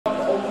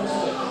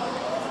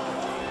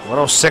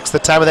1:06 the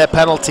time of that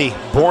penalty.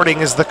 Boarding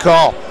is the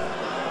call.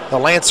 The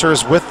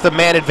Lancers with the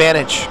man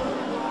advantage.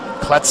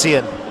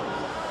 Kletzian.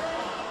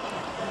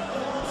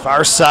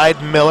 Far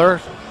side,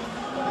 Miller.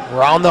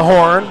 Round the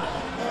horn.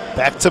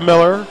 Back to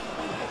Miller.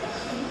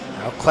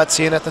 Now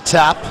Kletzian at the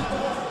top.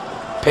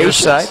 Patience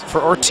side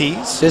for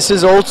Ortiz. This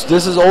is old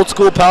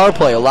school power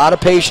play. A lot of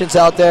patience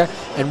out there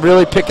and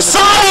really picking.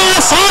 Salles!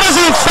 How does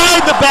he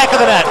find the back of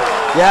the net?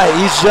 Yeah,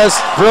 he's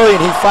just brilliant.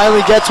 He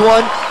finally gets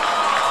one.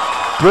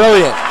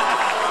 Brilliant.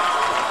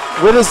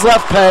 With his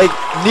left peg,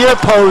 near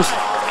post.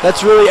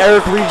 That's really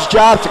Eric Reed's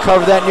job to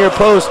cover that near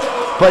post.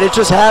 But it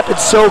just happened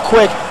so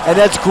quick, and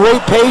that's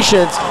great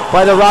patience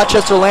by the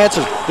Rochester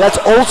Lancers. That's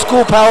old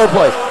school power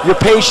play. You're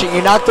patient.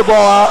 You knock the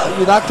ball out.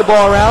 You knock the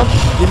ball around.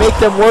 You make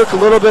them work a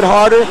little bit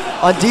harder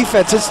on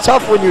defense. It's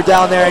tough when you're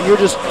down there and you're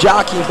just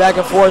jockeying back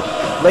and forth.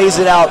 Lays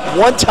it out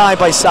one time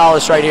by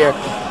Salles right here,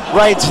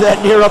 right into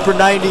that near upper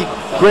 90.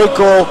 Great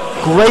goal.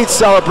 Great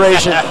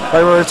celebration by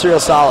Mauricio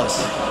Salles.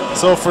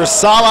 So for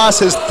Salles,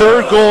 his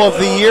third goal of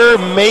the year,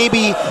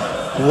 maybe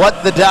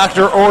what the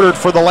doctor ordered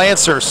for the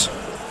Lancers.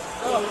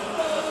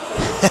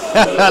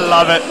 I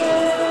love it.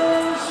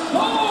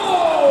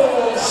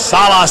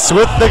 Salles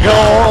with the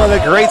goal and a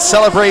great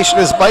celebration,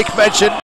 as Mike mentioned.